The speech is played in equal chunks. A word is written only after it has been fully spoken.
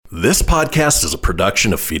This podcast is a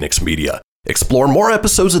production of Fenix Media. Explore more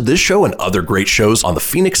episodes of this show and other great shows on the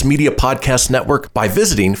Fenix Media Podcast Network by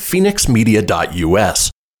visiting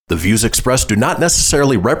phoenixmedia.us. The views expressed do not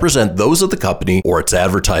necessarily represent those of the company or its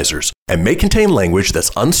advertisers and may contain language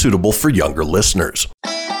that's unsuitable for younger listeners.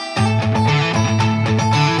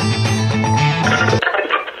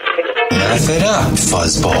 Laugh it up,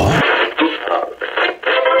 fuzzball.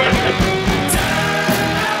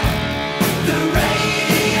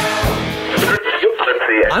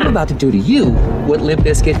 I'm about to do to you what Limp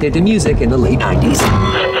Bizkit did to music in the late 90s.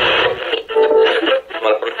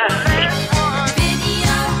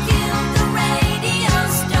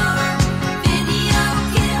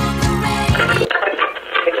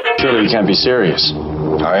 Surely you can't be serious.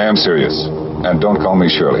 I am serious. And don't call me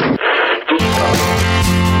Shirley. Here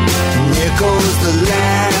goes the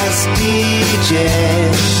last DJ.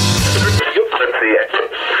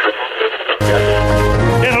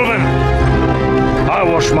 Gentlemen, I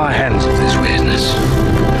wash my hands of this weirdness.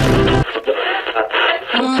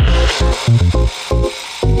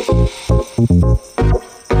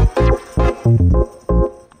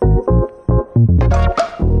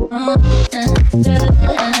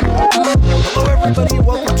 Hello, everybody, and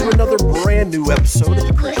welcome to another brand new episode of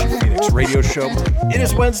the Christian Fenix Radio Show. It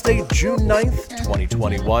is Wednesday, June 9th,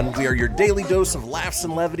 2021. We are your daily dose of laughs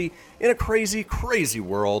and levity in a crazy, crazy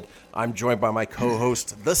world. I'm joined by my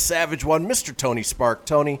co-host, the Savage One, Mr. Tony Spark.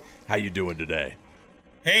 Tony, how you doing today?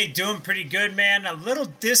 Hey, doing pretty good, man. A little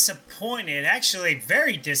disappointed, actually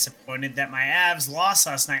very disappointed that my Avs lost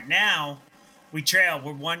last night. Now, we trail.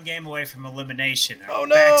 We're one game away from elimination. Our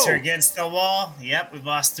backs are against the wall. Yep, we've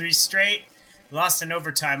lost 3 straight. We lost in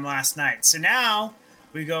overtime last night. So now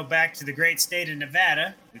we go back to the great state of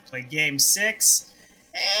Nevada. We play game 6,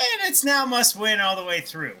 and it's now must win all the way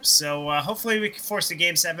through. So hopefully we can force the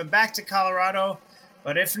game 7 back to Colorado.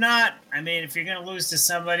 But if not, I mean, if you're going to lose to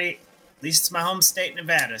somebody, at least it's my home state,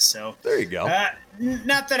 Nevada. So there you go.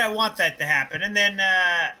 Not that I want that to happen. And then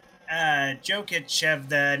Jokic of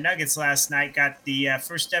the Nuggets last night got the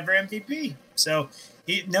first ever MVP. So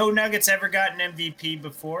no Nuggets ever got an MVP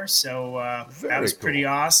before. So that was pretty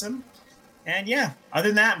awesome. And yeah, other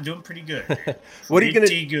than that, I'm doing pretty good. What are you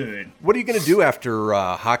gonna do after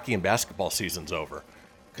hockey and basketball season's over?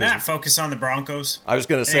 Focus on the Broncos. I was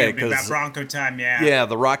going to say, because about Bronco time, yeah,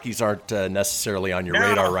 the Rockies aren't necessarily on your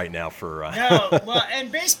radar right now for. No, well,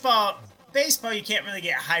 and baseball, you can't really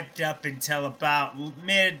get hyped up until about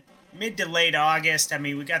mid to late August. I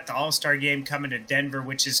mean, we got the All-Star game coming to Denver,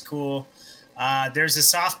 which is cool. There's a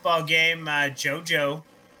softball game, JoJo,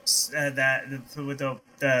 with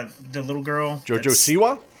the little girl. JoJo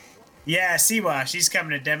Siwa? Yeah, Siwa. She's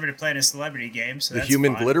coming to Denver to play in a celebrity game. So the that's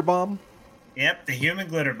human fun. glitter bomb? Yep, the human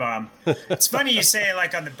glitter bomb. It's funny you say it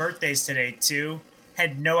like on the birthdays today, too.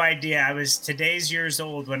 Had no idea. I was today's years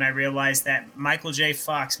old when I realized that Michael J.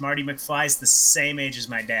 Fox, Marty McFly, is the same age as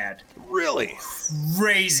my dad. Really?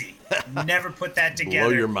 Crazy. Never put that together.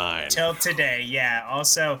 Blow your mind. Till today, yeah.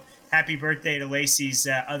 Also, happy birthday to Lacey's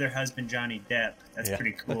other husband, Johnny Depp. That's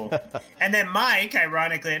pretty cool. And then Mike,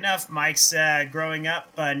 ironically enough, Mike's growing up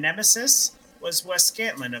nemesis was Wes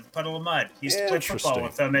Scantlin of Puddle of Mud. He used to play football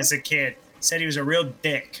with him as a kid. Said he was a real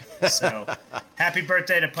dick. So, happy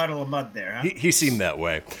birthday to Puddle of Mud there, huh? He seemed that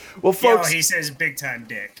way. Well, folks, he says big time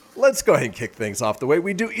dick. Let's go ahead and kick things off the way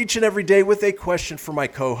we do each and every day with a question for my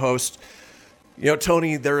co-host. You know,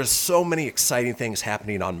 Tony, there is so many exciting things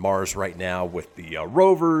happening on Mars right now with the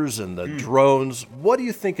rovers and the drones. What do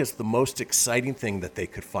you think is the most exciting thing that they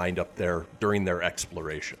could find up there during their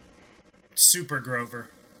exploration? Super Grover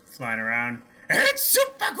flying around. It's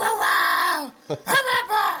Super Grover!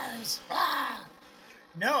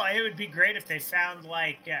 No, it would be great if they found,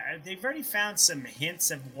 they've already found some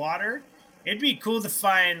hints of water. It'd be cool to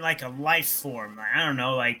find, a life form. I don't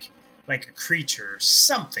know, like a creature or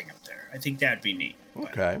something up there. I think that'd be neat.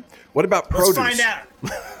 Okay. What about produce? Let's find out.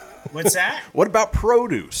 What's that? What about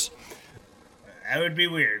produce? That would be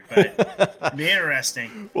weird, but it'd be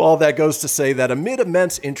interesting. Well, that goes to say that amid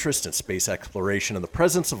immense interest in space exploration and the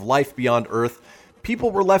presence of life beyond Earth,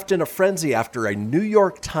 people were left in a frenzy after a New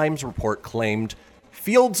York Times report claimed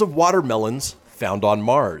fields of watermelons found on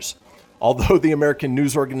Mars. Although the American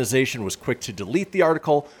news organization was quick to delete the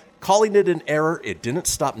article, calling it an error, it didn't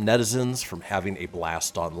stop netizens from having a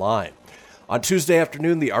blast online. On Tuesday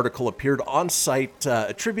afternoon, the article appeared on site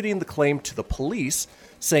attributing the claim to the police,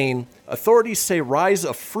 saying, authorities say rise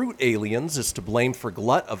of fruit aliens is to blame for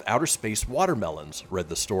glut of outer space watermelons, read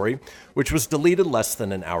the story, which was deleted less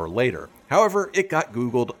than an hour later. However, it got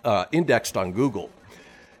indexed on Google.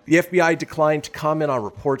 The FBI declined to comment on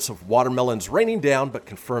reports of watermelons raining down, but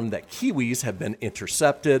confirmed that kiwis have been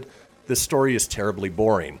intercepted. This story is terribly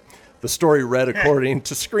boring. The story read according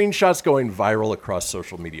to screenshots going viral across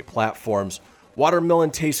social media platforms.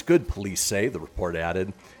 Watermelon tastes good, police say, the report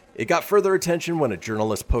added. It got further attention when a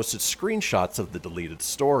journalist posted screenshots of the deleted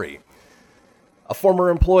story. A former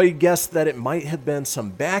employee guessed that it might have been some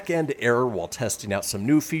back-end error while testing out some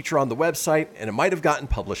new feature on the website, and it might have gotten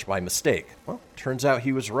published by mistake. Well, turns out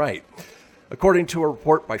he was right. According to a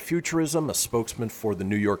report by Futurism, a spokesman for the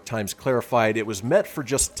New York Times clarified it was meant for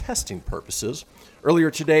just testing purposes.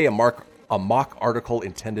 Earlier today, a mock article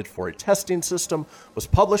intended for a testing system was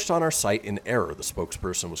published on our site in error. The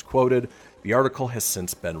spokesperson was quoted. The article has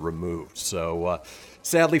since been removed. So,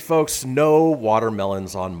 sadly, folks, no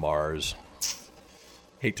watermelons on Mars.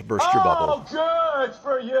 Hate to burst your bubble. Oh, good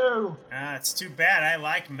for you. It's too bad. I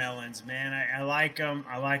like melons, man. I like them.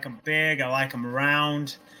 I like them big. I like them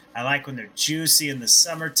round. I like when they're juicy in the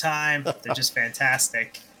summertime. They're just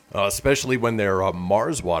fantastic. Especially when they're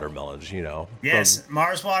Mars watermelons, you know. Yes,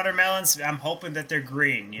 Mars watermelons. I'm hoping that they're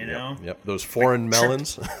green, you know. Yep, those foreign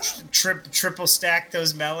melons. Triple stack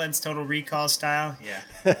those melons, Total Recall style.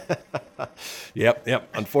 Yeah. Yep.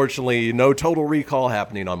 Unfortunately, no Total Recall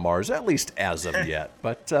happening on Mars, at least as of yet.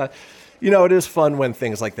 But, it is fun when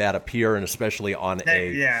things like that appear, and especially on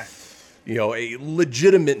a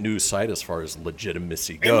legitimate news site as far as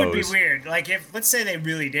legitimacy goes. It would be weird. Like, if, let's say they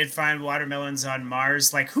really did find watermelons on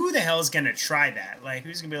Mars, like, who the hell is going to try that? Like,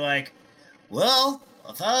 who's going to be like, well,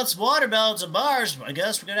 I found some watermelons on Mars. I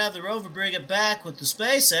guess we're going to have the rover bring it back with the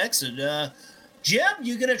SpaceX. And, Jim,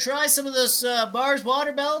 you going to try some of this Mars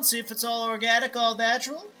watermelon, see if it's all organic, all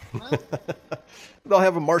natural? Huh? They'll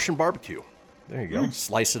have a Martian barbecue. There you go.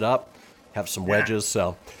 Slice it up, have some wedges,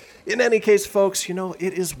 so... In any case, folks,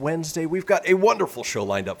 it is Wednesday. We've got a wonderful show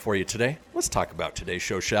lined up for you today. Let's talk about today's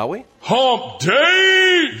show, shall we? Hump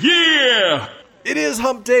Day! Yeah! It is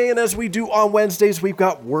Hump Day, and as we do on Wednesdays, we've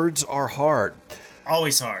got Words Are Hard.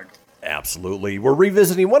 Always hard. Absolutely. We're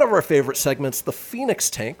revisiting one of our favorite segments, the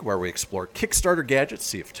Fenix Tank, where we explore Kickstarter gadgets,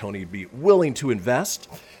 see if Tony would be willing to invest.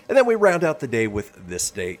 And then we round out the day with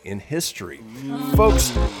This Day in History.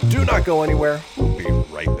 Folks, do not go anywhere. We'll be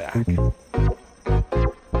right back.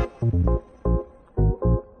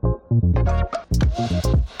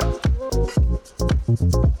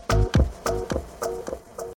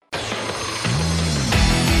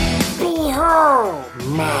 Behold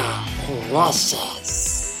my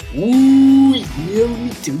precious. Ooh, yeah, let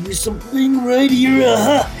me tell you something right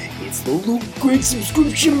here, It's the Loot Crate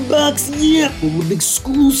subscription box, full of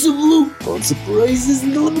exclusive loot, fun surprises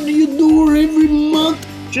delivered to your door every month.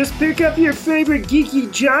 Just pick up your favorite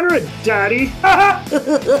geeky genre, Daddy.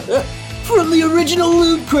 From the original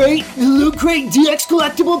Loot Crate, the Loot Crate DX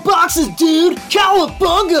collectible boxes, dude!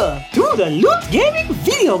 Cowabunga! To the Loot Gaming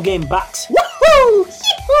video game box. Woohoo!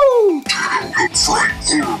 Yee-hoo! Loot Crate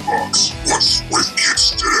Horror Box. What's with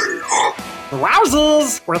kids today, huh?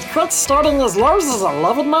 Wowzers! With crates starting as low as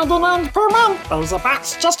 $11.99 per month, there's a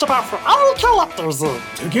box just about for all collectors. To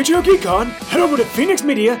get your geek on, head over to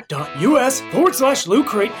phoenixmedia.us/Loot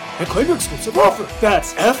Crate and claim your exclusive offer.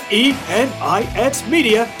 That's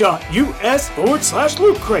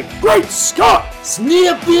FENIXmedia.us/Loot Crate. Great Scott!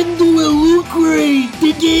 Snap into a Loot Crate,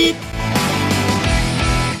 dig it?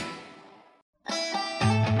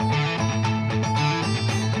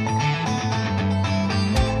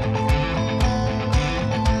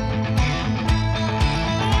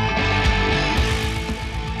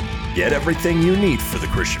 Get everything you need for the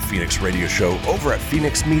Christian Phoenix Radio Show over at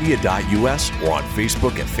phoenixmedia.us or on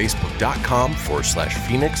Facebook at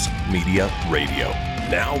facebook.com/Phoenix Media Radio.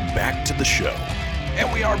 Now back to the show.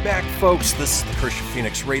 And we are back, folks. This is the Christian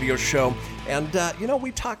Phoenix Radio Show. And,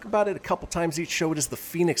 we talk about it a couple times each show. It is the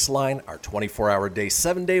Phoenix line, our 24-hour day,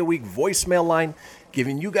 7-day-a-week voicemail line,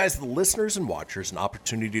 giving you guys, the listeners and watchers, an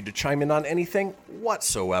opportunity to chime in on anything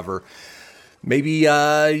whatsoever. Maybe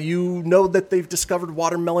you know that they've discovered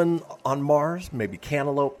watermelon on Mars, maybe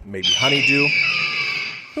cantaloupe, maybe honeydew.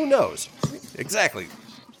 Who knows? Exactly.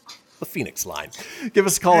 The Phoenix line. Give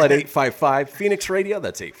us a call at 855-PHOENIX-RADIO.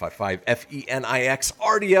 That's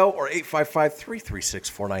 855-FENIX-RADIO or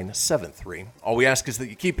 855-336-4973. All we ask is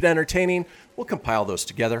that you keep it entertaining. We'll compile those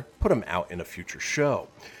together, put them out in a future show.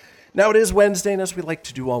 Now, it is Wednesday, and as we like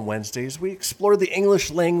to do on Wednesdays, we explore the English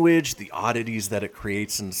language, the oddities that it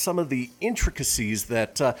creates, and some of the intricacies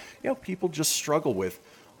that, people just struggle with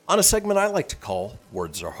on a segment I like to call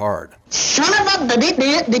Words Are Hard. So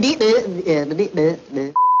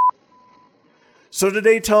So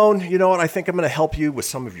today, Tone, you know what? I think I'm going to help you with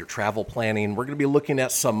some of your travel planning. We're going to be looking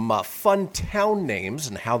at some fun town names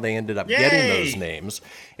and how they ended up getting those names.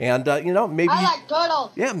 And, maybe I like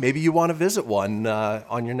turtles. Yeah, maybe you want to visit one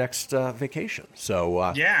on your next vacation. So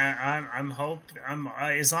I'm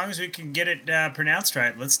as long as we can get it pronounced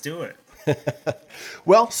right, let's do it.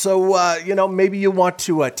 Well, so maybe you want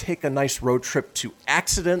to take a nice road trip to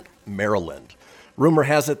Accident, Maryland. Rumor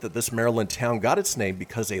has it that this Maryland town got its name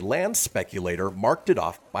because a land speculator marked it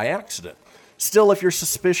off by accident. Still, if you're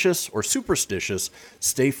suspicious or superstitious,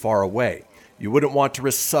 stay far away. You wouldn't want to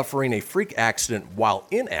risk suffering a freak accident while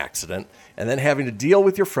in accident and then having to deal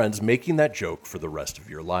with your friends making that joke for the rest of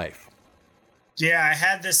your life. Yeah, I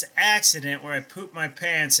had this accident where I pooped my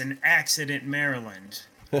pants in Accident, Maryland.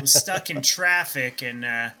 I was stuck in traffic and,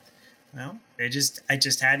 I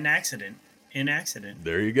just had an accident. In accident.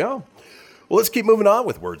 There you go. Well, let's keep moving on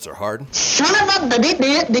with Words Are Hard.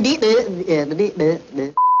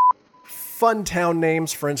 Fun town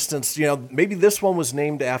names, for instance, maybe this one was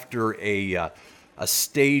named after a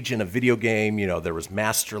stage in a video game. There was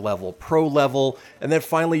Master Level, Pro Level, and then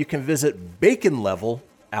finally you can visit Bacon Level,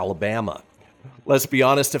 Alabama. Let's be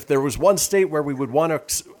honest, if there was one state where we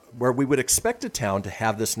would expect a town to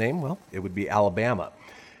have this name, well, it would be Alabama.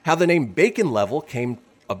 How the name Bacon Level came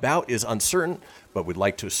about is uncertain, but we'd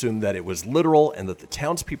like to assume that it was literal and that the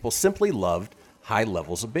townspeople simply loved high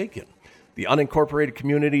levels of bacon. The unincorporated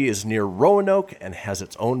community is near Roanoke and has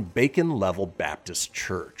its own Bacon Level Baptist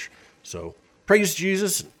Church. So praise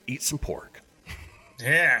Jesus and eat some pork.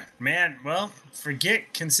 Yeah, man. Well,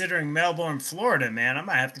 forget considering Melbourne, Florida, man. I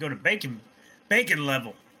might have to go to Bacon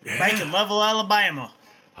Level. Yeah. Bacon Level, Alabama.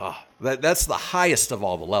 That's the highest of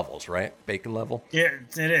all the levels, right? Bacon Level? Yeah,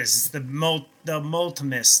 it is. It's the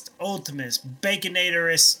ultimist,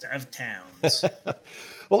 baconatorist of towns.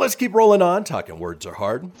 Well, let's keep rolling on. Talking Words Are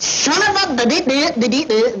Hard.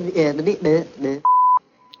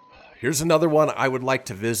 Here's another one I would like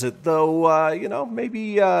to visit, though,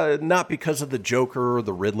 maybe not because of the Joker or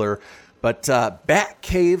the Riddler, but Bat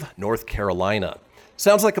Cave, North Carolina.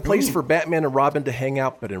 Sounds like a place for Batman and Robin to hang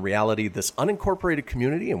out, but in reality, this unincorporated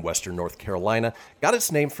community in western North Carolina got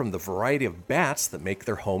its name from the variety of bats that make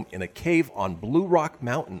their home in a cave on Blue Rock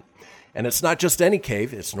Mountain. And it's not just any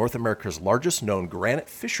cave, it's North America's largest known granite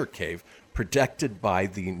fissure cave, protected by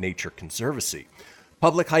the Nature Conservancy.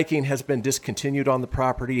 Public hiking has been discontinued on the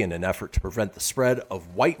property in an effort to prevent the spread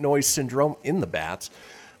of white noise syndrome in the bats.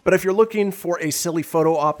 But if you're looking for a silly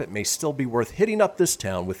photo op, it may still be worth hitting up this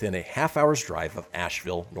town within a half-hour's drive of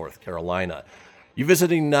Asheville, North Carolina. You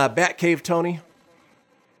visiting Bat Cave, Tony?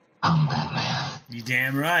 I'm Batman. You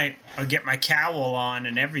damn right. I'll get my cowl on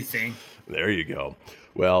and everything. There you go.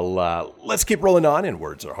 Well, let's keep rolling on, and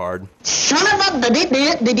Words Are Hard.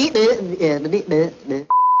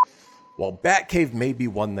 While Bat Cave may be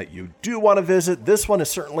one that you do want to visit, this one is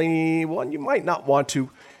certainly one you might not want to.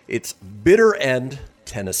 It's Bitter End,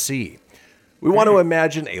 Tennessee. We want to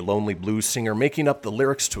imagine a lonely blues singer making up the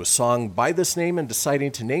lyrics to a song by this name and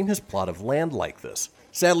deciding to name his plot of land like this.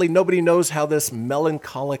 Sadly, nobody knows how this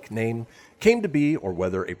melancholic name came to be or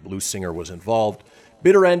whether a blues singer was involved.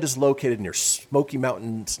 Bitter End is located near Smoky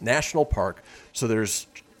Mountains National Park, so there's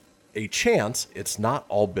a chance it's not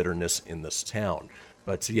all bitterness in this town.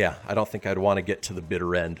 But yeah, I don't think I'd want to get to the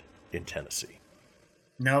bitter end in Tennessee.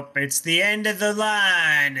 Nope, it's the end of the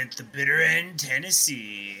line at the bitter end,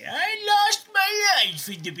 Tennessee. I lost my life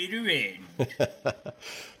in the bitter end.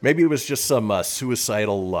 Maybe it was just some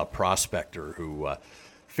suicidal prospector who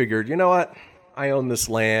figured, you know what? I own this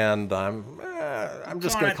land. I'm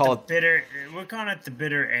just going to call it bitter. We're calling it the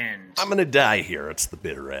bitter end. I'm going to die here. It's the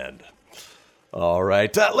bitter end. All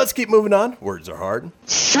right, let's keep moving on. Words Are Hard.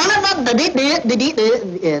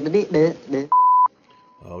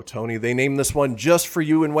 Oh, Tony, they named this one just for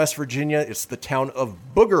you in West Virginia. It's the town of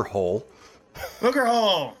Booger Hole. Booger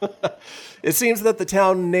Hole. It seems that the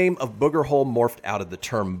town name of Booger Hole morphed out of the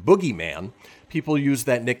term boogeyman. People used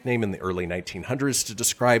that nickname in the early 1900s to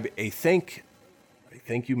describe a thank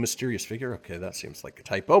you mysterious figure. Okay, that seems like a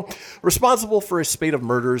typo. Responsible for a spate of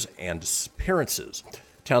murders and disappearances.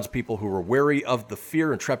 Townspeople who were wary of the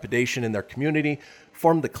fear and trepidation in their community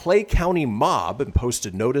formed the Clay County Mob and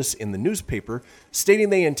posted notice in the newspaper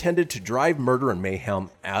stating they intended to drive murder and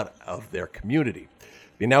mayhem out of their community.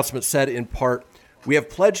 The announcement said, in part, "We have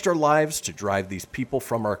pledged our lives to drive these people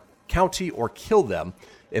from our county or kill them.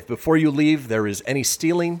 If before you leave there is any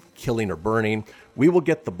stealing, killing, or burning, we will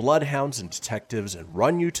get the bloodhounds and detectives and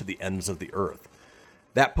run you to the ends of the earth."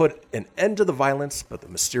 That put an end to the violence, but the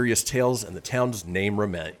mysterious tales and the town's name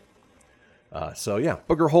remain.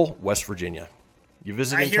 Booger Hole, West Virginia. You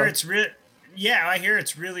visiting? I hear it's real. I hear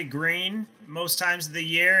it's really green most times of the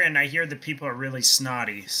year, and I hear the people are really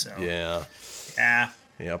snotty. So yeah,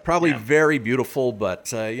 probably very beautiful, but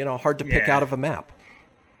hard to pick out of a map.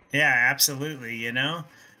 Yeah, absolutely.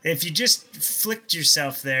 If you just flicked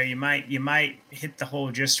yourself there, you might hit the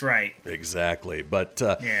hole just right. Exactly, but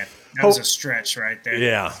that was a stretch right there.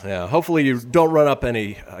 Yeah. Hopefully, you don't run up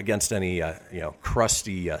against any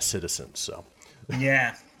crusty citizens. So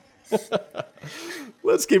yeah.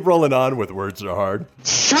 Let's keep rolling on with Words Are Hard.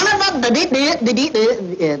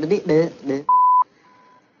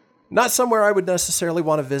 Not somewhere I would necessarily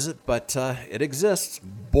want to visit, but it exists.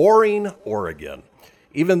 Boring, Oregon.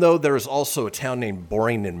 Even though there is also a town named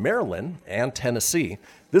Boring in Maryland and Tennessee,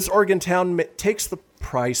 this Oregon town takes the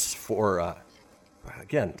price for,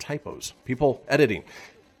 again, typos, people editing,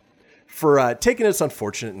 for taking its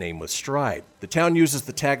unfortunate name with stride. The town uses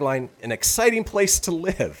the tagline, "An exciting place to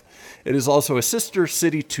live." It is also a sister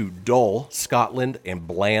city to Dole, Scotland, and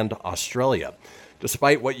Bland, Australia.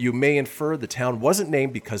 Despite what you may infer, the town wasn't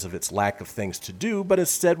named because of its lack of things to do, but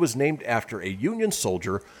instead was named after a Union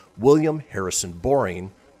soldier, William Harrison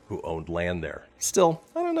Boring, who owned land there. Still,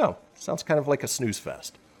 I don't know. Sounds kind of like a snooze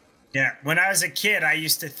fest. Yeah, when I was a kid, I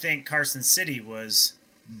used to think Carson City was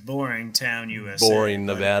Boring Town, USA. Boring,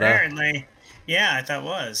 Nevada. Apparently, yeah, I thought it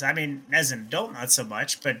was. I mean, as an adult, not so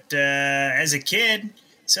much, but as a kid,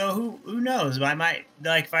 so who knows? I might,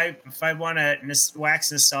 like, if I want to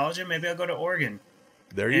wax nostalgia, maybe I'll go to Oregon.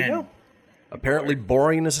 There you go. Apparently,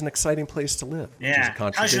 Boring is an exciting place to live. Yeah.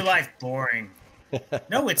 How's your life? Boring.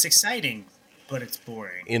 No, it's exciting, but it's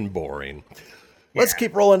boring. In boring. Let's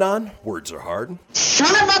keep rolling on. Words Are Hard.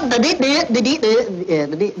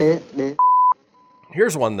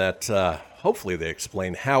 Here's one that hopefully they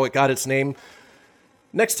explain how it got its name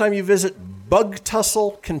next time you visit Bug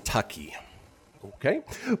Tussle, Kentucky. Okay.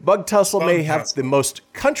 Bug Tussle may have the most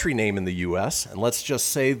country name in the U.S., and let's just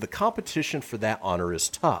say the competition for that honor is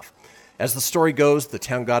tough. As the story goes, the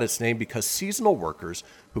town got its name because seasonal workers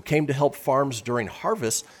who came to help farms during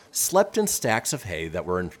harvest slept in stacks of hay that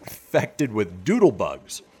were infected with doodle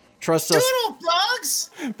bugs. Trust us, doodle bugs?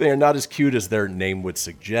 They are not as cute as their name would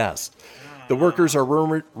suggest. The workers are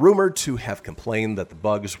rumored to have complained that the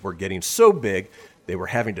bugs were getting so big they were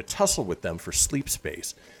having to tussle with them for sleep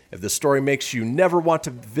space. If the story makes you never want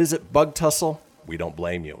to visit Bug Tussle, we don't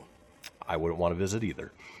blame you. I wouldn't want to visit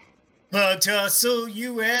either. Bug Tussle,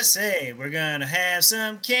 USA, we're gonna have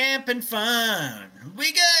some camping fun.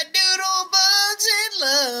 We got doodle bugs and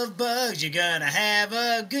love bugs. You're gonna have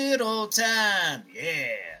a good old time.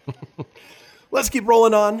 Yeah. Let's keep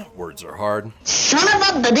rolling on. Words Are Hard.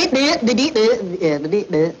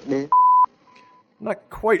 Not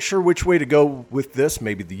quite sure which way to go with this.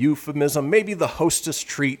 Maybe the euphemism, maybe the hostess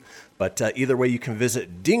treat, but either way you can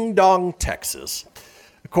visit Ding Dong, Texas.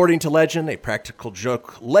 According to legend, a practical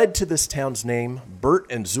joke led to this town's name. Bert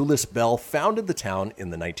and Zulis Bell founded the town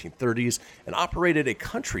in the 1930s and operated a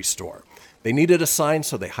country store. They needed a sign,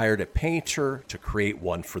 so they hired a painter to create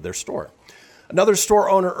one for their store. Another store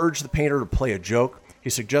owner urged the painter to play a joke. He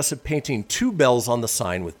suggested painting two bells on the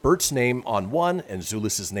sign with Bert's name on one and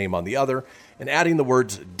Zulis's name on the other, and adding the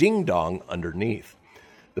words Ding Dong underneath.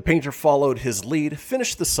 The painter followed his lead,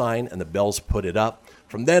 finished the sign, and the bells put it up.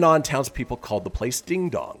 From then on, townspeople called the place Ding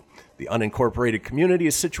Dong. The unincorporated community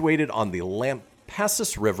is situated on the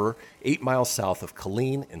Lampasas River, 8 miles south of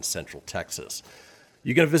Killeen in central Texas.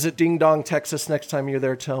 You going to visit Ding Dong, Texas next time you're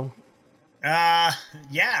there, Tone? Yeah,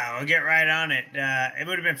 I'll get right on it. It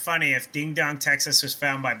would have been funny if Ding Dong, Texas was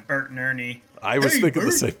found by Bert and Ernie. I was thinking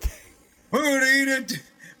the same thing.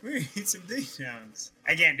 We eat some Ding Dongs.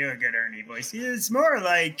 I can't do a good Ernie voice. It's more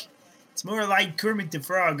like Kermit the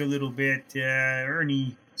Frog a little bit.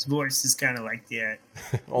 Ernie's voice is kind of like that.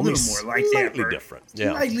 A little more like that. Slightly different.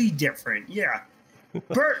 Yeah. Slightly different, yeah.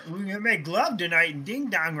 Bert, we're going to make love tonight in Ding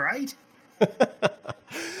Dong, right?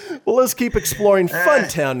 Well, let's keep exploring fun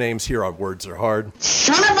town names here on Words Are Hard.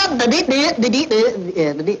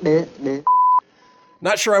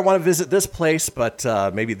 Not sure I want to visit this place, but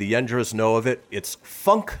maybe the Yendras know of it. It's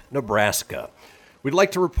Funk, Nebraska. We'd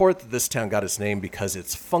like to report that this town got its name because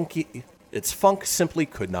its funk simply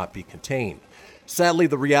could not be contained. Sadly,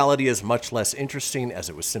 the reality is much less interesting, as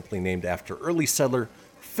it was simply named after early settler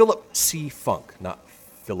Philip C. Funk, not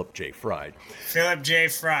Philip J. Fry. Philip J.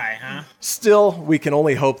 Fry, huh? Still, we can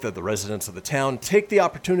only hope that the residents of the town take the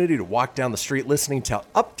opportunity to walk down the street listening to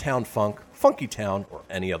Uptown Funk, Funky Town, or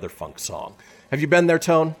any other funk song. Have you been there,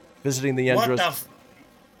 Tone? Visiting the Yendras?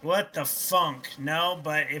 What the funk? No,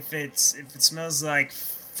 but if it smells like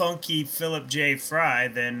funky Philip J. Fry,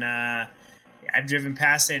 then I I've driven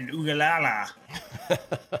past it in Ugalala.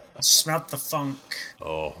 Smelt the funk.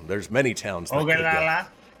 Oh, there's many towns that Ugalala.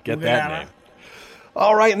 get that name.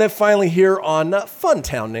 All right, and then finally here on Fun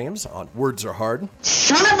Town Names on Words Are Hard.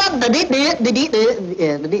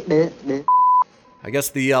 I guess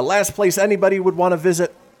the last place anybody would want to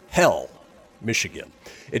visit, Hell, Michigan.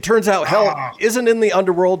 It turns out Hell isn't in the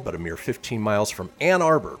underworld, but a mere 15 miles from Ann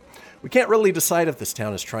Arbor. We can't really decide if this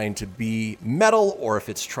town is trying to be metal or if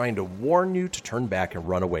it's trying to warn you to turn back and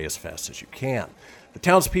run away as fast as you can. The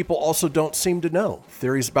townspeople also don't seem to know.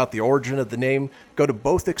 Theories about the origin of the name go to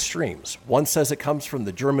both extremes. One says it comes from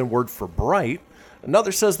the German word for bright.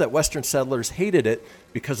 Another says that Western settlers hated it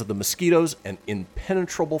because of the mosquitoes and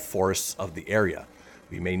impenetrable forests of the area.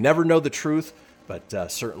 We may never know the truth, but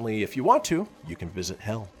certainly if you want to, you can visit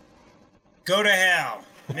Hell. Go to Hell,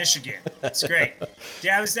 Michigan. That's great.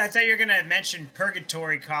 Yeah, I thought you were going to mention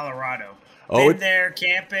Purgatory, Colorado. Been there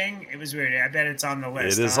camping. It was weird. I bet it's on the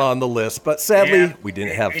list. It is on the list, but sadly, we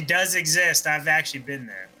didn't have... It does exist. I've actually been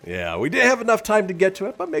there. Yeah, we didn't have enough time to get to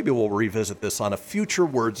it, but maybe we'll revisit this on a future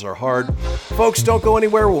Words Are Hard. Folks, don't go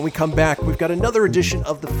anywhere. When we come back, we've got another edition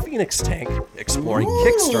of the Fenix Tank, exploring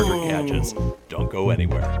Kickstarter gadgets. Don't go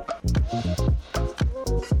anywhere.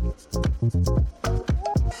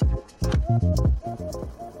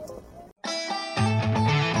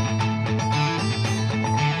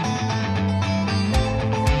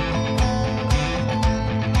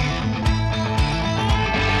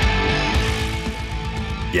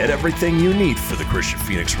 Get everything you need for the Christian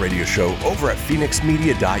Fenix Radio Show over at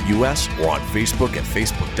phoenixmedia.us or on Facebook at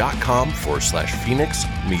facebook.com/Fenix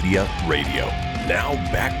Media Radio. Now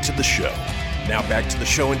back to the show.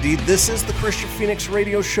 Indeed. This is the Christian Fenix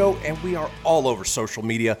Radio Show, and we are all over social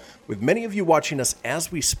media, with many of you watching us as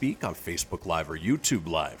we speak on Facebook Live or YouTube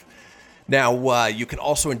Live. Now, you can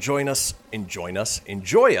also enjoy us from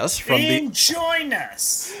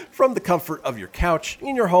the comfort of your couch,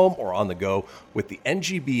 in your home, or on the go with the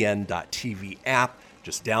NGBN.TV app.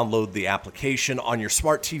 Just download the application on your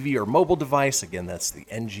smart TV or mobile device. Again, that's the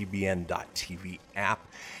NGBN.TV app.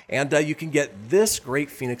 And you can get this great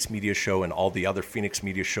Fenix Media Show and all the other Fenix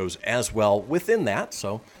Media shows as well within that.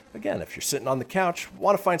 So, again, if you're sitting on the couch,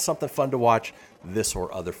 want to find something fun to watch, this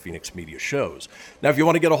or other Fenix Media shows. Now, if you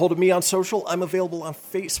want to get a hold of me on social, I'm available on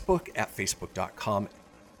Facebook at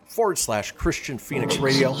facebook.com/Christian Fenix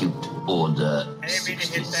Radio. I didn't mean to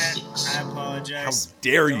hit that. I apologize. How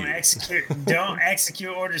dare you? Don't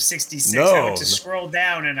execute Order 66. No. I went to scroll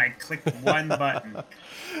down and I clicked one button.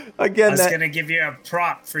 Again, I was going to give you a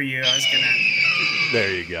prop for you.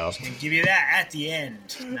 There you go. Give you that at the end,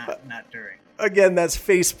 not during. Again, that's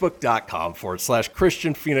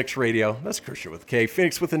facebook.com/Christian Fenix Radio. That's Christian with a K,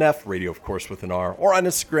 Phoenix with an F, radio, of course, with an R, or on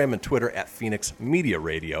Instagram and Twitter at Phoenix Media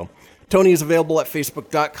Radio. Tony is available at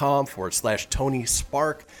facebook.com/Tony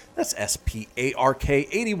Spark. That's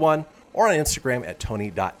SPARK81, or on Instagram at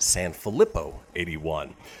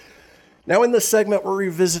Tony.Sanfilippo81. Now, in this segment, we're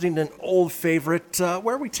revisiting an old favorite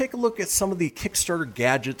where we take a look at some of the Kickstarter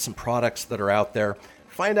gadgets and products that are out there.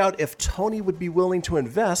 Find out if Tony would be willing to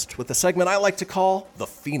invest with a segment I like to call the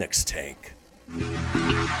Fenix Tank.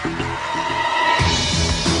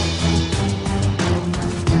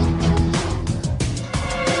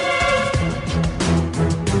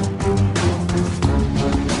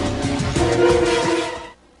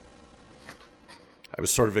 I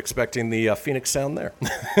was sort of expecting the Phoenix sound there.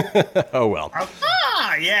 Oh, well.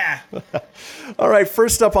 Yeah. All right,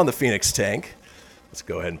 first up on the Fenix Tank, let's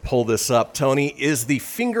go ahead and pull this up, Tony, is the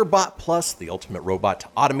Fingerbot Plus, the ultimate robot to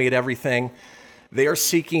automate everything. They are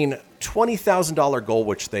seeking $20,000 goal,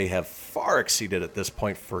 which they have far exceeded at this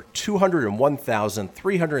point for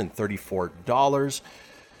 $201,334.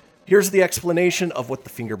 Here's the explanation of what the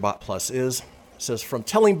Fingerbot Plus is. It says, from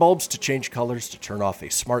telling bulbs to change colors to turn off a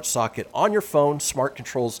smart socket on your phone, smart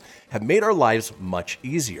controls have made our lives much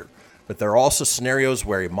easier. But there are also scenarios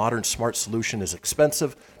where a modern smart solution is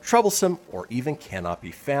expensive, troublesome, or even cannot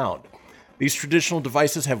be found. These traditional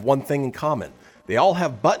devices have one thing in common. They all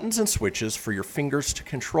have buttons and switches for your fingers to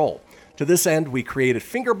control. To this end, we created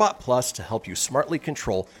Fingerbot Plus to help you smartly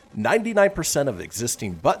control 99% of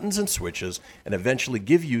existing buttons and switches and eventually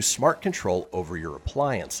give you smart control over your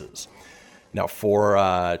appliances. Now, for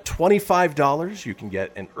 $25, you can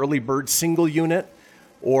get an early bird single unit,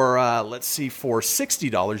 or for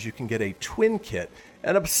 $60, you can get a twin kit.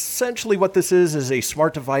 And essentially what this is a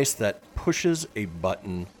smart device that pushes a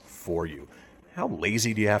button for you. How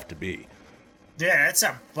lazy do you have to be? Yeah, that's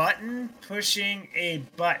a button pushing a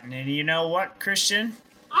button. And you know what, Christian?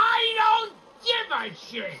 I don't give a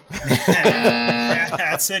shit.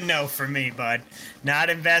 That's a no for me, bud. Not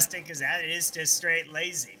investing, because that is just straight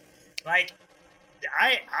lazy. Like,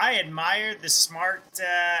 I admire the smart,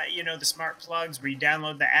 the smart plugs where you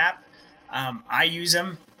download the app. I use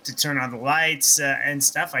them to turn on the lights and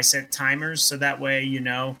stuff. I set timers so that way,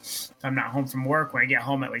 if I'm not home from work, when I get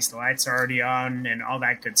home, at least the lights are already on and all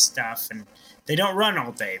that good stuff. And they don't run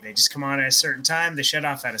all day. They just come on at a certain time. They shut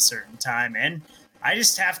off at a certain time. And I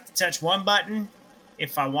just have to touch one button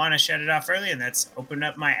if I want to shut it off early, and that's open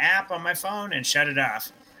up my app on my phone and shut it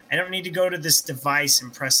off. I don't need to go to this device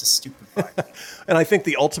and press a stupid button. And I think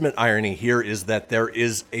the ultimate irony here is that there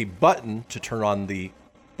is a button to turn on the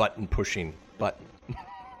button-pushing button.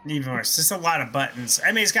 Even worse. There's a lot of buttons.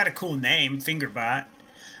 I mean, it's got a cool name, Fingerbot.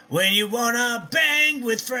 When you want to bang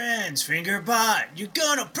with friends, Fingerbot, you're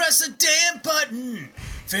going to press a damn button.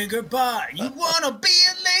 Fingerbot, you want to be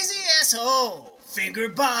a lazy asshole.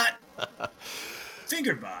 Fingerbot.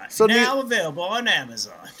 Fingerbot, so now available on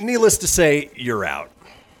Amazon. Needless to say, you're out.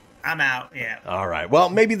 I'm out, yeah. All right. Well,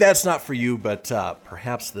 maybe that's not for you, but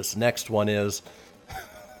perhaps this next one is.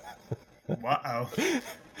 Uh-oh.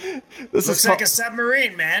 Looks like a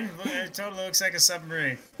submarine, man. It totally looks like a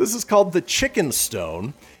submarine. This is called the Chicken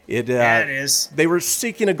Stone. It is. They were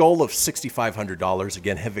seeking a goal of $6,500.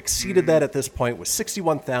 Again, have exceeded that at this point with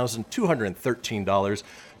 $61,213.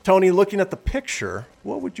 Tony, looking at the picture,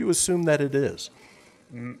 what would you assume that it is?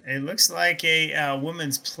 It looks like a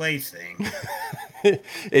woman's plaything.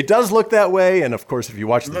 It does look that way, and of course, if you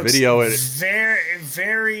watch the video, it's very,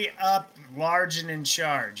 very up, large, and in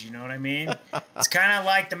charge. You know what I mean? It's kind of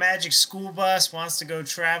like the Magic School Bus wants to go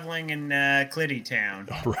traveling in Clitty Town.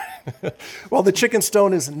 Right. Well, the Chicken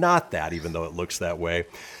Stone is not that, even though it looks that way.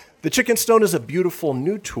 The Chicken Stone is a beautiful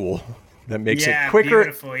new tool that makes it quicker.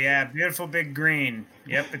 Beautiful big green.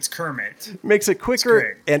 Yep, it's Kermit. Makes it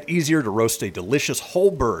quicker and easier to roast a delicious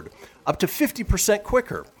whole bird, up to 50%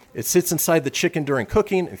 quicker. It sits inside the chicken during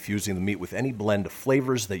cooking, infusing the meat with any blend of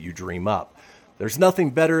flavors that you dream up. There's nothing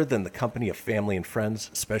better than the company of family and friends,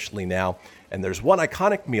 especially now. And there's one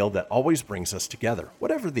iconic meal that always brings us together,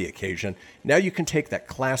 whatever the occasion. Now you can take that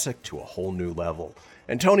classic to a whole new level.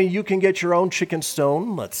 And Tony, you can get your own Chicken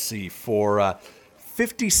Stone, let's see, for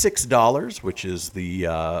 $56, which is the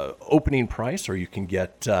opening price, or you can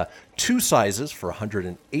get two sizes for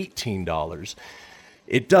 $118.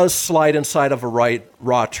 It does slide inside of a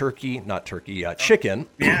raw turkey, chicken.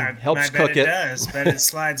 Yeah, helps I bet cook it does, but it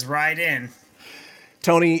slides right in.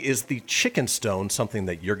 Tony, is the Chicken Stone something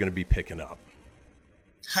that you're going to be picking up?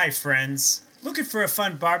 Hi, friends. Looking for a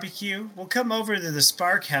fun barbecue? Well, come over to the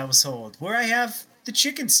Spark household, where I have the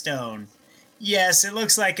Chicken Stone. Yes, it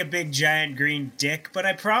looks like a big giant green dick, but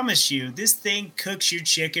I promise you, this thing cooks your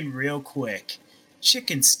chicken real quick.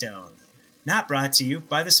 Chicken Stone. Not brought to you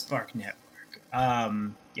by the Spark Network.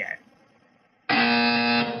 Yeah.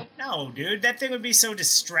 No, dude, that thing would be so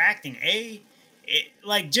distracting.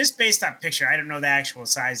 Just based on picture, I don't know the actual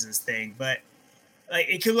size of this thing, but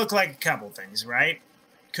it could look like a couple things, right?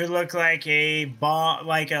 Could look like a bomb,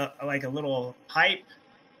 like a little pipe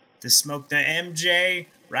to smoke the MJ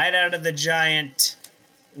right out of the giant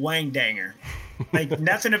wang danger. Like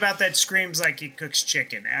nothing about that screams like it cooks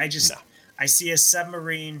chicken. I see a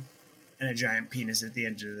submarine and a giant penis at the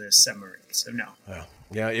end of the submarine. So no.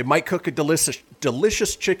 Yeah, it might cook a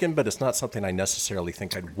delicious chicken, but it's not something I necessarily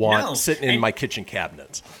think I'd want sitting in my kitchen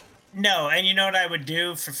cabinets. No, and you know what I would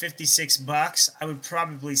do for $56? I would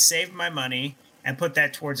probably save my money and put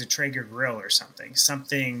that towards a Traeger grill or something.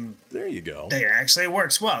 There you go. That actually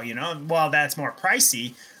works well, While that's more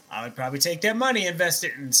pricey, I would probably take that money, invest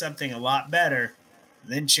it in something a lot better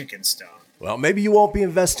than Chicken Stone. Well, maybe you won't be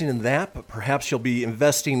investing in that, but perhaps you'll be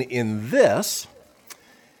investing in this.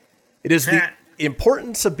 It is the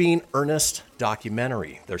Importance of Being Earnest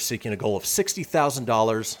documentary. They're seeking a goal of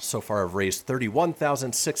 $60,000. So far, I've raised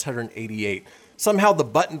 $31,688. Somehow, the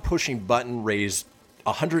button-pushing button raised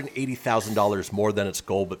 $180,000 more than its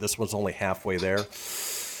goal, but this one's only halfway there.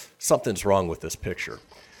 Something's wrong with this picture.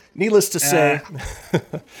 Needless to say,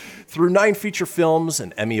 through 9 feature films,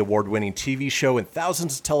 an Emmy Award-winning TV show, and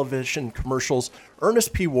thousands of television commercials,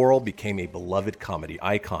 Ernest P. Worrell became a beloved comedy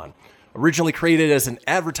icon. Originally created as an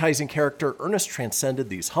advertising character, Ernest transcended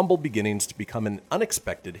these humble beginnings to become an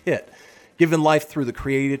unexpected hit, given life through the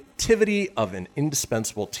creativity of an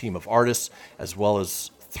indispensable team of artists, as well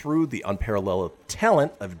as through the unparalleled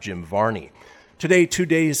talent of Jim Varney. Today, 2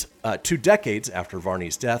 decades after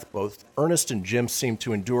Varney's death, both Ernest and Jim seem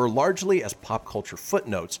to endure largely as pop culture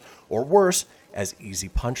footnotes, or worse, as easy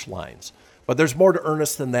punchlines. But there's more to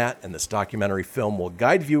Ernest than that, and this documentary film will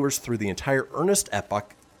guide viewers through the entire Ernest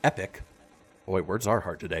epic, wait, words are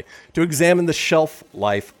hard today, to examine the shelf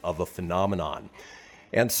life of a phenomenon.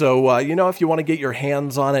 And so, if you want to get your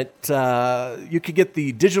hands on it, you could get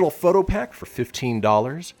the digital photo pack for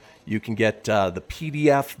 $15. You can get the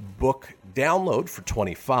PDF book download for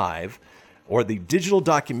 $25, or the digital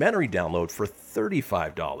documentary download for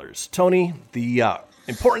 $35. Tony, the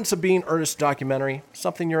importance of being earnest documentary,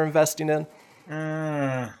 something you're investing in?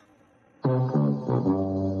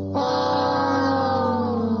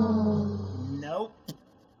 Nope.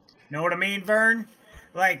 Know what I mean, Vern?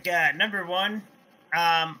 Like, number one,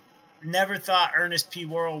 never thought Ernest P.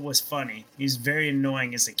 Worrell was funny. He was very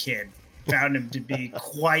annoying as a kid. Found him to be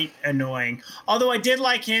quite annoying. Although I did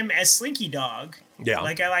like him as Slinky Dog. Yeah.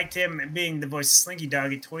 Like, I liked him being the voice of Slinky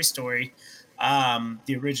Dog in Toy Story,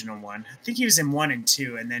 the original one. I think he was in 1 and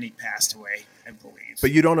 2, and then he passed away, I believe.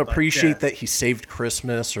 But you don't appreciate that he saved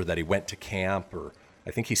Christmas, or that he went to camp, or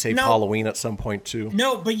I think he saved Halloween at some point, too.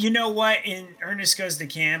 No, but you know what? In Ernest Goes to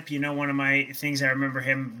Camp, one of my things I remember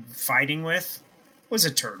him fighting with was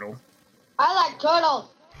a turtle. I like turtles.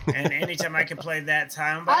 And anytime I can play that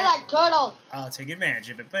time, I like turtles. I'll take advantage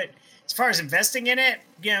of it. But as far as investing in it,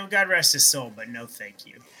 God rest his soul, but no thank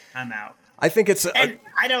you. I'm out. I think it's... And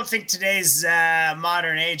I don't think today's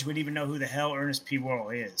modern age would even know who the hell Ernest P. Worrell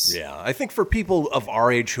is. Yeah, I think for people of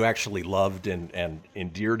our age who actually loved and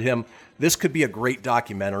endeared him, this could be a great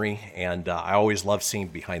documentary. And I always love seeing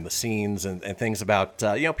behind the scenes and things about,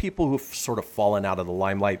 people who've sort of fallen out of the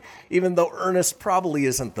limelight, even though Ernest probably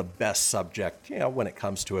isn't the best subject, when it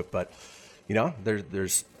comes to it. But,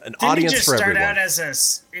 there's an audience for everyone. Didn't he just start out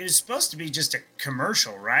it was supposed to be just a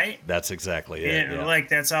commercial, right? That's exactly it. Yeah. Like,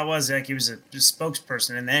 that's all it was. Like, he was a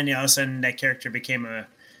spokesperson. And then all of a sudden that character became it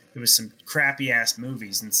was some crappy ass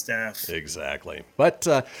movies and stuff. Exactly. But,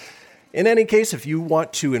 in any case, if you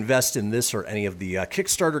want to invest in this or any of the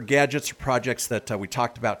Kickstarter gadgets or projects that we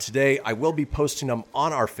talked about today, I will be posting them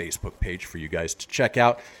on our Facebook page for you guys to check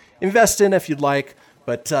out. Invest in if you'd like.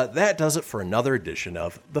 But that does it for another edition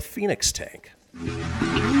of the Fenix Tank.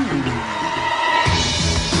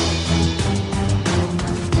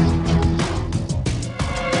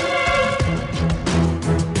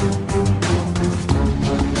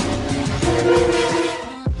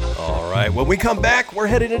 All right, when we come back, we're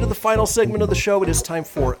headed into the final segment of the show. It is time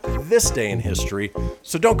for This Day in History.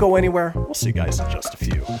 So don't go anywhere. We'll see you guys in just a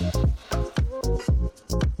few.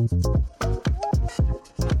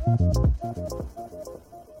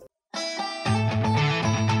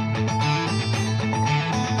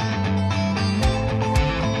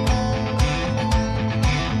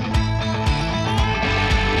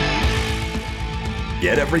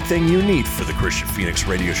 Get everything you need for the Christian Fenix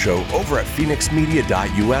Radio Show over at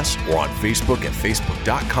phoenixmedia.us or on Facebook at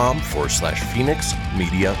facebook.com/Fenix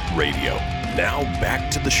Media Radio. Now back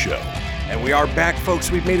to the show. And we are back, folks.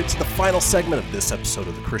 We've made it to the final segment of this episode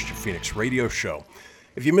of the Christian Fenix Radio Show.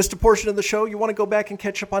 If you missed a portion of the show, you want to go back and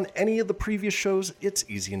catch up on any of the previous shows, it's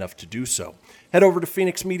easy enough to do so. Head over to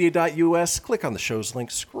phoenixmedia.us, click on the show's link,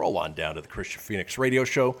 scroll on down to the Christian Fenix Radio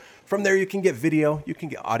Show. From there, you can get video, you can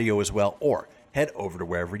get audio as well, or head over to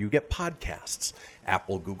wherever you get podcasts.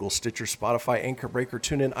 Apple, Google, Stitcher, Spotify, Anchor Breaker,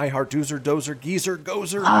 TuneIn, iHeart, Doozer, Dozer, Geezer,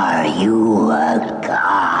 Gozer. Are you a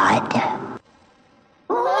god?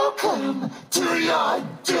 Welcome to your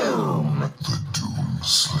doom. The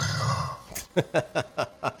Doomslayer.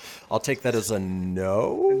 I'll take that as a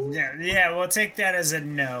no. Yeah, we'll take that as a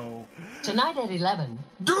no. Tonight at 11.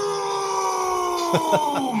 Doom!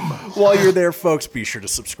 While you're there, folks, be sure to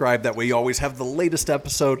subscribe. That way you always have the latest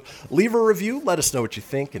episode. Leave a review, let us know what you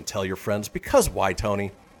think, and tell your friends. Because why,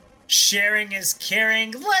 Tony? Sharing is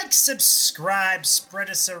caring. Like, subscribe, spread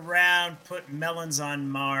us around, put melons on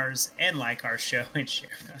Mars, and like our show and share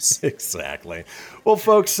us. Exactly. Well,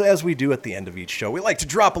 folks, as we do at the end of each show, we like to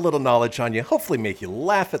drop a little knowledge on you, hopefully make you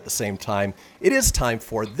laugh at the same time. It is time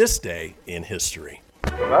for This Day in History.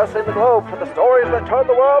 Traversing the globe for the stories that turn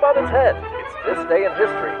the world on its head. It's This Day in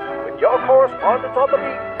History with your correspondent on the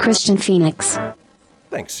beat, Christian Fenix.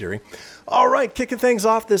 Thanks, Siri. All right, kicking things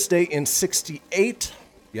off this day in 68.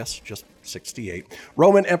 Yes, just 68.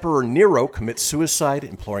 Roman Emperor Nero commits suicide,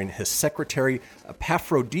 imploring his secretary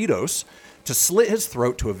Epaphroditos to slit his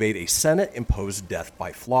throat to evade a Senate-imposed death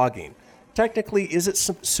by flogging. Technically, is it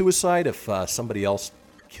suicide if somebody else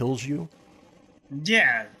kills you?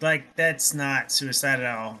 Yeah, like, that's not suicide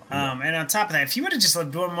at all. And on top of that, if he would have just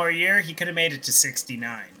lived one more year, he could have made it to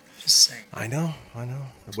 69. Just saying. I know.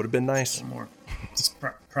 It would have been nice. One more. It's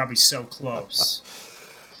probably so close.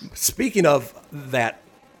 Speaking of that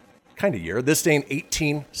kind of year, this day in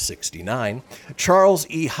 1869, Charles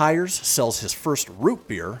E. Hires sells his first root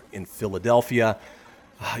beer in Philadelphia.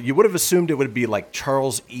 You would have assumed it would be like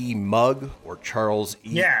Charles E. Mug or Charles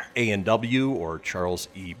E. A&W or Charles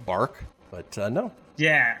E. Bark. But no.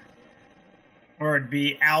 Yeah. Or it'd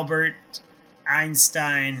be Albert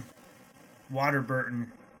Einstein Waterburton.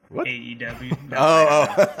 What? AEW. No,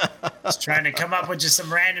 oh. Just trying to come up with just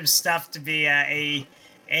some random stuff to be A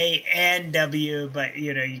and W, but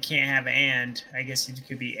you can't have and. I guess it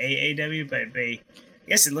could be AAW, but I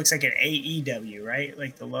guess it looks like an AEW, right?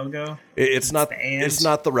 Like the logo. It's not. It's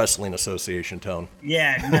not the Wrestling Association, Tone.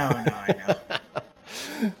 Yeah, no, I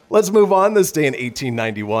know. Let's move on. This day in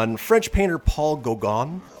 1891, French painter Paul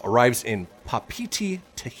Gauguin arrives in Papeete,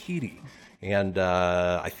 Tahiti. And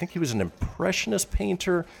I think he was an impressionist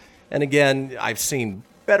painter. And again, I've seen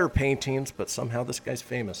better paintings, but somehow this guy's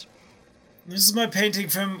famous. This is my painting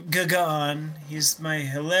from Gauguin. He's my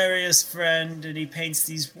hilarious friend, and he paints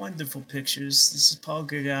these wonderful pictures. This is Paul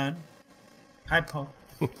Gauguin. Hi, Paul.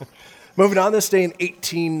 Moving on, this day in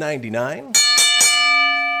 1899,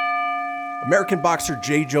 American boxer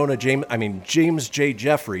James J.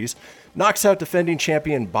 Jeffries knocks out defending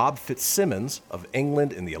champion Bob Fitzsimmons of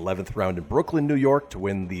England in the 11th round in Brooklyn, New York to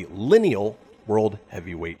win the lineal world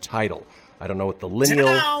heavyweight title. I don't know what the lineal...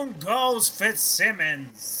 Down goes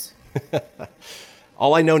Fitzsimmons!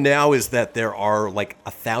 All I know now is that there are like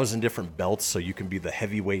 1,000 different belts, so you can be the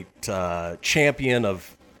heavyweight champion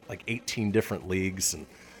of like 18 different leagues and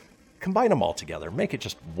combine them all together. Make it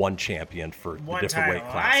just one champion for the different weight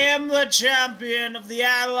classes. I am the champion of the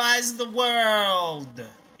allies of the world.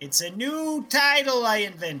 It's a new title I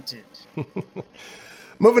invented.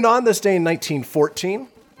 Moving on, this day in 1914.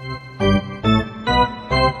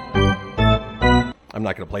 I'm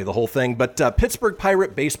not going to play the whole thing, but Pittsburgh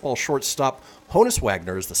Pirate baseball shortstop Honus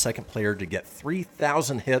Wagner is the second player to get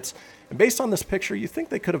 3,000 hits. And based on this picture, you think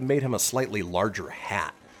they could have made him a slightly larger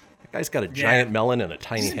hat. That guy's got a giant melon and a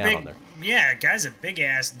tiny hat on there. Yeah, guy's a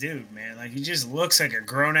big-ass dude, man. Like, he just looks like a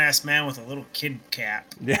grown-ass man with a little kid cap.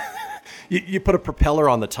 Yeah. You put a propeller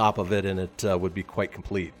on the top of it, and it would be quite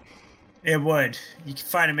complete. It would. You can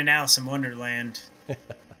find him in Alice in Wonderland.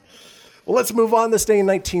 Well, let's move on. This day in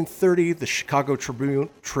 1930, the Chicago Tribune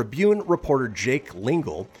reporter Jake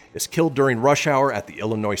Lingle is killed during rush hour at the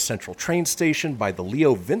Illinois Central train station by the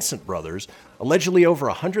Leo Vincent brothers, allegedly over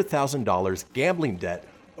 $100,000 gambling debt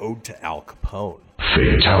owed to Al Capone.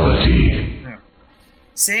 Fatality.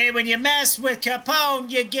 See, when you mess with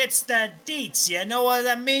Capone, you gets the deets. You know what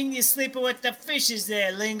I mean? You're sleeping with the fishes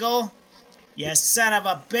there, Lingle. You son of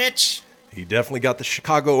a bitch. He definitely got the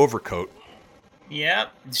Chicago overcoat.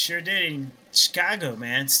 Yep, sure did. In Chicago,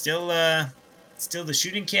 man. Still the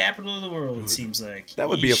shooting capital of the world, it seems like. That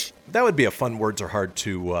would be a fun words are hard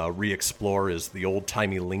to re-explore is the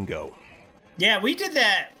old-timey lingo. Yeah, we did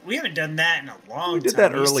that. We haven't done that in a long time. We did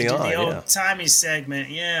that early on, the old-timey segment,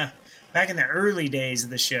 yeah. Back in the early days of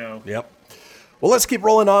the show. Yep. Well, let's keep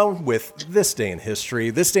rolling on with this day in history.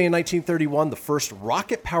 This day in 1931, the first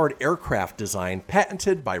rocket-powered aircraft design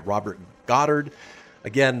patented by Robert Goddard.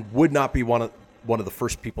 Again, would not be one of the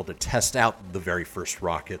first people to test out the very first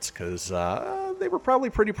rockets because they were probably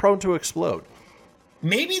pretty prone to explode.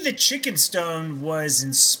 Maybe the Chicken Stone was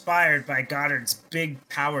inspired by Goddard's big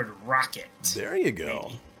powered rocket. There you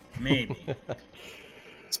go. Maybe.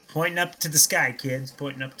 It's pointing up to the sky, kids.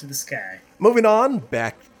 Pointing up to the sky. Moving on,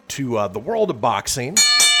 back to the world of boxing.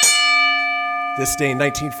 This day in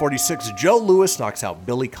 1946, Joe Louis knocks out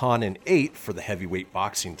Billy Conn in 8 for the heavyweight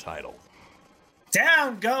boxing title.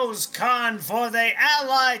 Down goes Conn for the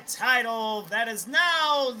Allied title. That is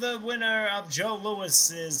now the winner of Joe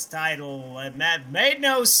Louis's title. And that made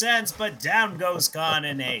no sense, but down goes Conn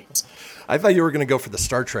in 8. I thought you were going to go for the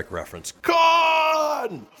Star Trek reference.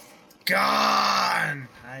 Conn! Conn!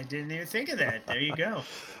 I didn't even think of that. There you go.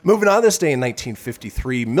 Moving on, this day in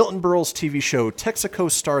 1953, Milton Berle's TV show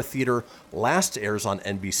Texaco Star Theater last airs on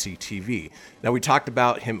NBC TV. Now, we talked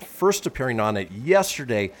about him first appearing on it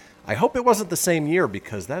yesterday. I hope it wasn't the same year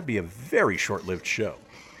because that'd be a very short-lived show.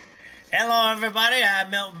 Hello, everybody.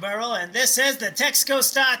 I'm Milton Berle, and this is the Texaco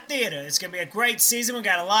Star Theater. It's going to be a great season. We've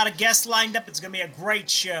got a lot of guests lined up. It's going to be a great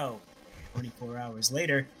show. 24 hours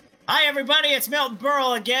later. Hi, everybody. It's Milton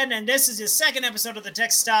Berle again, and this is the second episode of the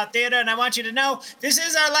Texas Star Theater, and I want you to know this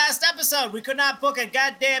is our last episode. We could not book a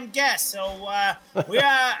goddamn guest, so we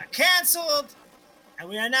are canceled. And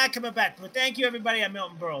we are not coming back. But thank you, everybody. I'm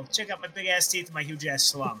Milton Berle. Check out my big-ass teeth and my huge-ass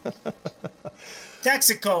slum.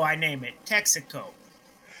 Texaco, I name it. Texaco.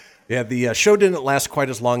 Yeah, the show didn't last quite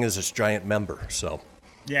as long as its giant member, so.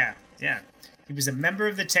 Yeah. He was a member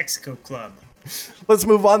of the Texaco Club. Let's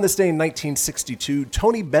move on. This day in 1962,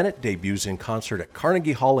 Tony Bennett debuts in concert at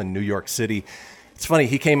Carnegie Hall in New York City. It's funny,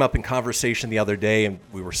 he came up in conversation the other day, and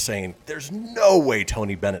we were saying, there's no way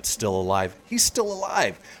Tony Bennett's still alive. He's still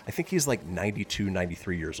alive. I think he's like 92,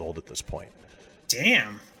 93 years old at this point.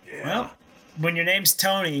 Damn. Yeah. Well, When your name's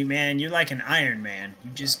Tony, man, you're like an Iron Man.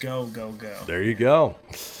 You just go, go, go. There you go.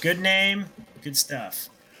 Good name, good stuff.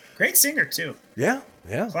 Great singer, too. Yeah.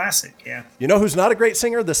 Classic, yeah. You know who's not a great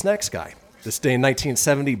singer? This next guy. This day in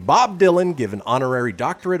 1970, Bob Dylan given honorary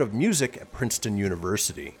doctorate of music at Princeton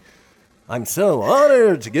University. I'm so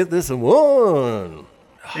honored to get this award.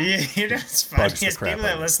 Yeah, you know, it's funny. Is people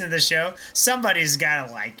that listen to the show, somebody's got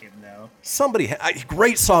to like him, though.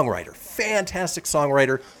 Great songwriter, fantastic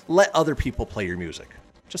songwriter. Let other people play your music.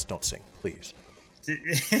 Just don't sing, please.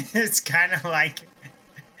 It's kind of like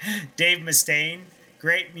Dave Mustaine.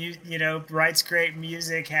 Great, writes great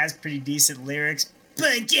music, has pretty decent lyrics.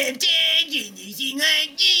 But sometimes you sing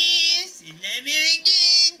like this, and I'm like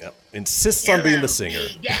this. Yep. Insists on being the singer.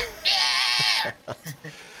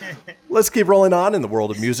 Let's keep rolling on in the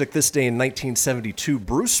world of music. This day in 1972,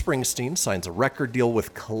 Bruce Springsteen signs a record deal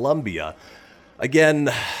with Columbia. Again,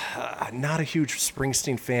 not a huge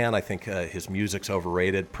Springsteen fan. I think his music's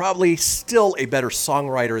overrated. Probably still a better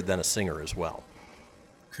songwriter than a singer as well.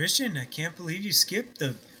 Christian, I can't believe you skipped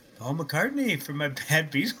the Paul McCartney for my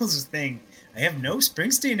Bad Beatles thing. I have no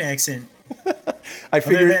Springsteen accent. I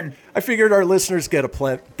figured our listeners get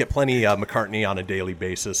plenty McCartney on a daily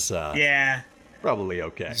basis. Yeah. Probably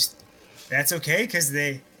okay. That's okay, because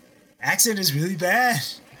the accent is really bad.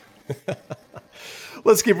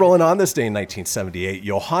 Let's keep rolling on. This day in 1978,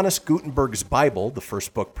 Johannes Gutenberg's Bible, the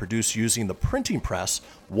first book produced using the printing press,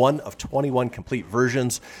 one of 21 complete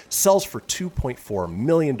versions, sells for $2.4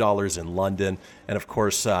 million in London. And of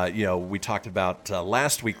course, we talked about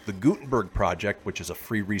last week the Gutenberg Project, which is a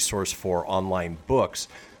free resource for online books.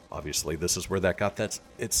 Obviously, this is where that got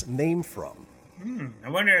its name from. I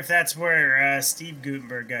wonder if that's where Steve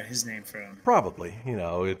Gutenberg got his name from. Probably.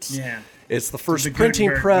 It's the first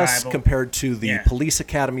printing press Bible. Compared to the Police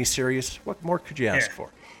Academy series. What more could you ask for?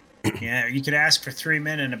 Yeah, you could ask for 3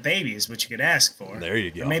 men and a baby is what you could ask for. There you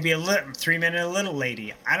go. Or maybe 3 men and a little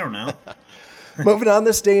lady. I don't know. Moving on,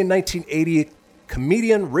 this day in 1980,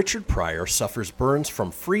 comedian Richard Pryor suffers burns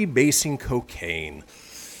from freebasing cocaine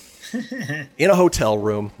in a hotel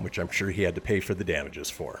room, which I'm sure he had to pay for the damages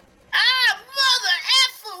for.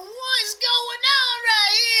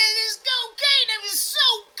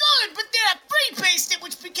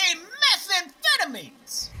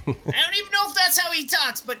 I don't even know if that's how he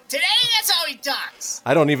talks, but today that's how he talks.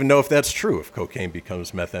 I don't even know if that's true, if cocaine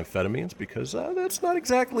becomes methamphetamines, because that's not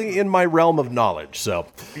exactly in my realm of knowledge. So,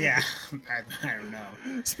 yeah, I don't know.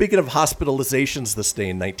 Speaking of hospitalizations, this day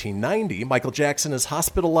in 1990, Michael Jackson is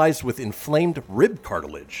hospitalized with inflamed rib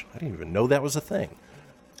cartilage. I didn't even know that was a thing.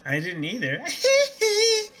 I didn't either.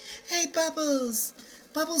 Hey, Bubbles.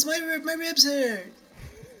 Bubbles, my ribs hurt.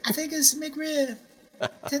 I think it's McRib.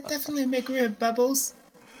 Definitely McRib, Bubbles.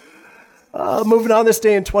 Moving on, this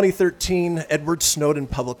day in 2013, Edward Snowden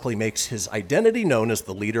publicly makes his identity known as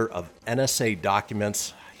the leader of NSA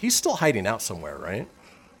documents. He's still hiding out somewhere, right?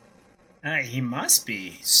 He must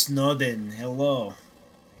be. Snowden, hello.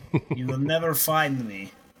 You will never find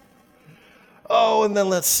me. Oh, and then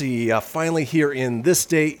let's see. Finally, here in this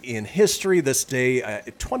day in history, this day,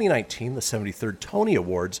 2019, the 73rd Tony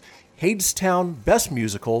Awards, Hadestown Best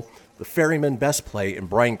Musical, The Ferryman Best Play, and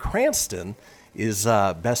Bryan Cranston is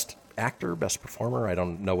Best Actor, Best Performer. I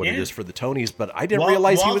don't know what it is for the Tonys, but I didn't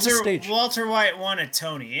realize he was a stage. Walter White won a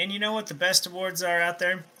Tony, and you know what the best awards are out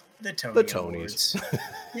there? The Tonys. Awards.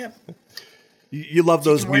 Yep. You love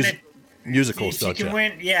those musicals, don't you?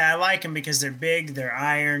 Yeah, I like them because they're big, they're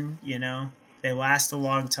iron, they last a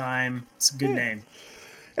long time. It's a good name.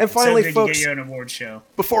 And finally, so folks, to get you an award show.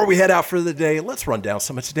 Before we head out for the day, let's run down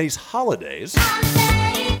some of today's holidays,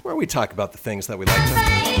 where we talk about the things that we like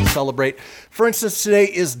to celebrate. For instance, today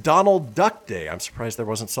is Donald Duck Day. I'm surprised there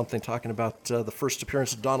wasn't something talking about the first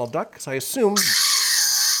appearance of Donald Duck, because I assume...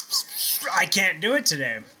 I can't do it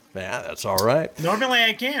today. Yeah, that's all right. Normally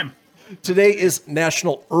I can. Today is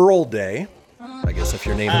National Earl Day. I guess if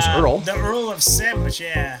your name is Earl. The Earl of Sims,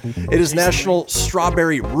 yeah. It is National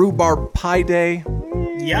Strawberry Rhubarb Pie Day.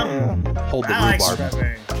 Yum. Hold the I rhubarb. like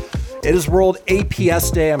strawberry. It is World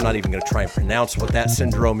APS Day. I'm not even going to try and pronounce what that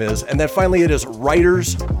syndrome is. And then finally, it is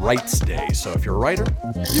Writers' Rights Day. So if you're a writer,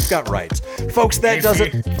 you've got rights. Folks, that does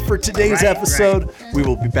it for today's episode. Right. We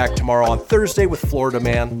will be back tomorrow on Thursday with Florida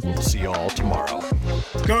Man. We'll see you all tomorrow.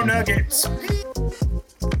 Go Nuggets.